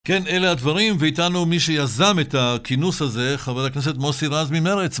כן, אלה הדברים, ואיתנו מי שיזם את הכינוס הזה, חבר הכנסת מוסי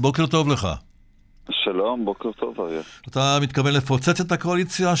ממרץ. בוקר טוב לך. שלום, בוקר טוב אריה. אתה מתכוון לפוצץ את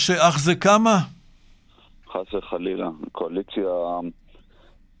הקואליציה שאך זה כמה? חס וחלילה. קואליציה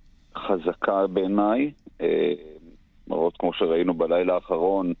חזקה בעיניי, מראות כמו שראינו בלילה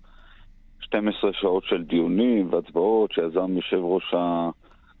האחרון, 12 שעות של דיונים והצבעות שיזם יושב ראש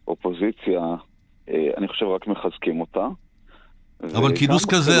האופוזיציה, אני חושב רק מחזקים אותה. אבל כינוס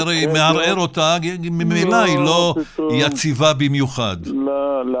כזה הרי מערער אותה, ממילא היא לא יציבה במיוחד.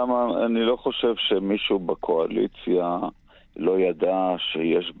 לא, למה? אני לא חושב שמישהו בקואליציה לא ידע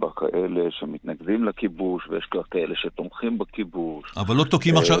שיש בה כאלה שמתנגדים לכיבוש, ויש כאלה שתומכים בכיבוש. אבל לא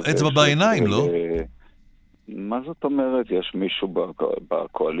תוקעים עכשיו אצבע בעיניים, לא? מה זאת אומרת? יש מישהו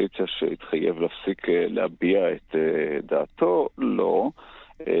בקואליציה שהתחייב להפסיק להביע את דעתו? לא.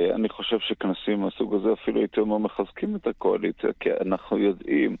 אני חושב שכנסים מהסוג הזה אפילו יותר לא מחזקים את הקואליציה, כי אנחנו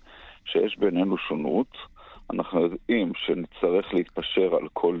יודעים שיש בינינו שונות, אנחנו יודעים שנצטרך להתפשר על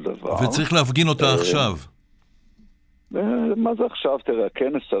כל דבר. וצריך להפגין אותה עכשיו. מה זה עכשיו? תראה,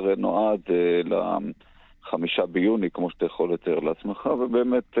 הכנס הרי נועד ל5 ביוני, כמו שאתה יכול לתאר לעצמך,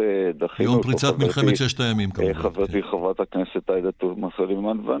 ובאמת דחינו יום פריצת מלחמת ששת הימים, כמובן. חברתי חברת הכנסת עאידה תומא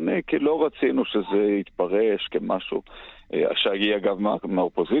סלימאן ואני, כי לא רצינו שזה יתפרש כמשהו שהגיע אגב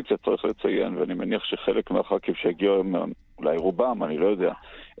מהאופוזיציה, צריך לציין, ואני מניח שחלק מהח"כים שהגיעו, אולי רובם, אני לא יודע,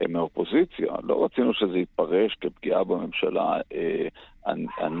 מהאופוזיציה, לא רצינו שזה יתפרש כפגיעה בממשלה.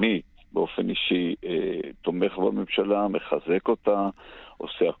 אני באופן אישי תומך בממשלה, מחזק אותה,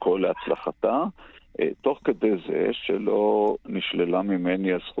 עושה הכל להצלחתה, תוך כדי זה שלא נשללה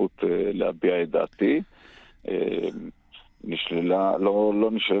ממני הזכות להביע את דעתי, לא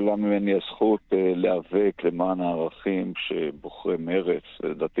נשללה ממני הזכות להיאבק למען הערכים שבוחרי מרץ,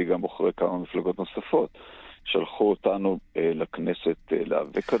 לדעתי גם בוחרי כמה מפלגות נוספות, שלחו אותנו לכנסת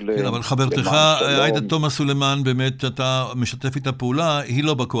להיאבק עליהם. כן, אבל חברתך עאידה תומא סלימאן, באמת אתה משתף איתה פעולה, היא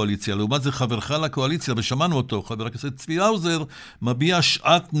לא בקואליציה. לעומת זה חברך לקואליציה, ושמענו אותו, חבר הכנסת צבי האוזר, מביע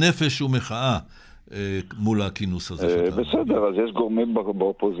שאט נפש ומחאה מול הכינוס הזה. בסדר, אז יש גורמים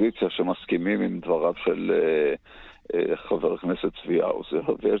באופוזיציה שמסכימים עם דבריו של חבר הכנסת צבי האוזר,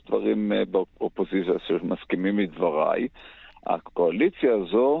 ויש דברים באופוזיציה שמסכימים מדבריי. הקואליציה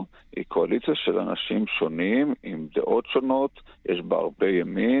הזו היא קואליציה של אנשים שונים, עם דעות שונות, יש בה הרבה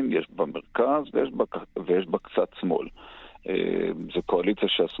ימין, יש בה מרכז, ויש בה קצת שמאל. זו קואליציה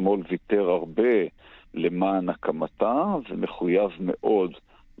שהשמאל ויתר הרבה למען הקמתה, ומחויב מאוד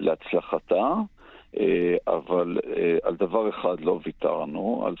להצלחתה, אבל על דבר אחד לא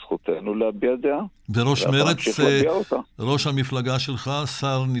ויתרנו, על זכותנו להביע דעה. וראש מרץ, ראש המפלגה שלך,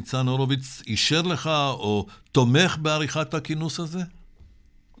 שר ניצן הורוביץ, אישר לך או תומך בעריכת הכינוס הזה?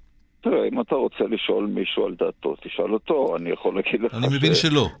 תראה, אם אתה רוצה לשאול מישהו על דעתו, תשאל אותו. אני יכול להגיד לך אני מבין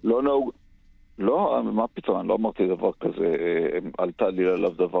שלא. לא נהוג. לא, מה פתאום, אני לא אמרתי דבר כזה, עלתה לי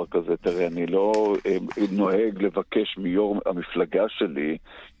עליו דבר כזה. תראה, אני לא נוהג לבקש מיו"ר המפלגה שלי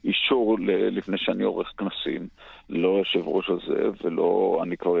אישור לפני שאני עורך כנסים. לא יושב ראש הזה, ולא,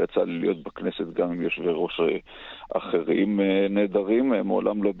 אני כבר יצא לי להיות בכנסת גם עם יושבי ראש אחרים נהדרים,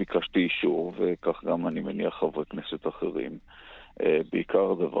 מעולם לא ביקשתי אישור, וכך גם אני מניח חברי כנסת אחרים.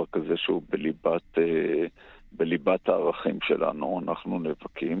 בעיקר דבר כזה שהוא בליבת הערכים שלנו. אנחנו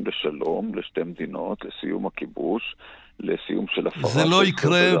נאבקים לשלום, לשתי מדינות, לסיום הכיבוש, לסיום של הפרה. זה לא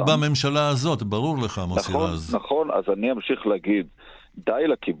יקרה בממשלה הזאת, ברור לך, מוסי רז. נכון, אז אני אמשיך להגיד, די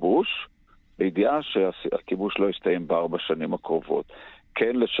לכיבוש, בידיעה שהכיבוש לא יסתיים ב4 שנים הקרובות.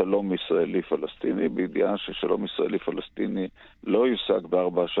 כן לשלום ישראלי-פלסטיני, בידיעה ששלום ישראלי-פלסטיני לא יושג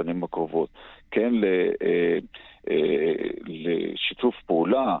ב4 שנים הקרובות. כן לשיתוף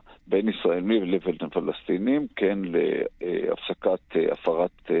פעולה בין ישראלים לבין פלסטינים, כן להפסקת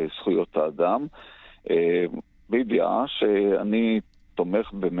הפרת זכויות האדם, בידיעה שאני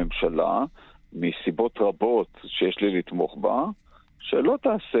תומך בממשלה מסיבות רבות שיש לי לתמוך בה, שלא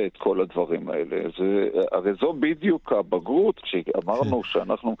תעשה את כל הדברים האלה. הרי זו בדיוק הבגרות, כשאמרנו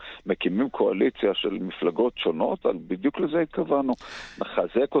שאנחנו מקימים קואליציה של מפלגות שונות, על בדיוק לזה התכוונו.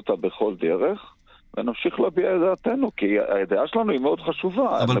 נחזק אותה בכל דרך, ונמשיך להביע את דעתנו, כי הדעה שלנו היא מאוד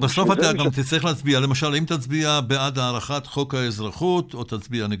חשובה. אבל בסוף אתה גם תצטרך להצביע. למשל, אם תצביע בעד הארכת חוק האזרחות, או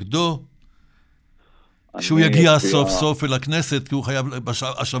תצביע נגדו, שהוא יגיע סוף סוף אל הכנסת, כי הוא חייב,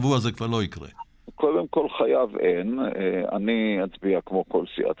 השבוע הזה כבר לא יקרה. קודם כל חייב אין, אני אצביע כמו כל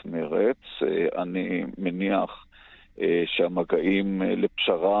סיעת מרץ, אני מניח שהמגעים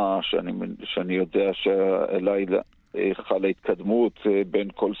לפשרה, שאני יודע שאליי חלה התקדמות בין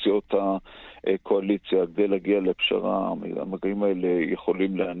כל סיעות הקואליציה כדי להגיע לפשרה, המגעים האלה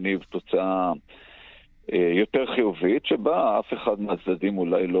יכולים להניב תוצאה יותר חיובית, שבה אף אחד מהצדדים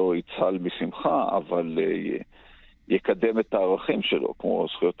אולי לא יצהל משמחה, אבל יקדם את הערכים שלו, כמו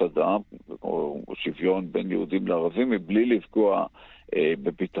זכויות אדם, כמו שוויון בין יהודים לערבים, מבלי לפגוע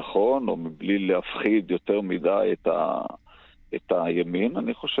בביטחון, או מבלי להפחיד יותר מדי את הימין.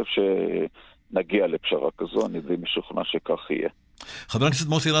 אני חושב שנגיע לפשרה כזו, אני די משוכנע שכך יהיה. חבר הכנסת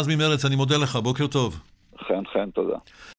מוסי רז ממרץ, אני מודה לך, בוקר טוב. חן, תודה.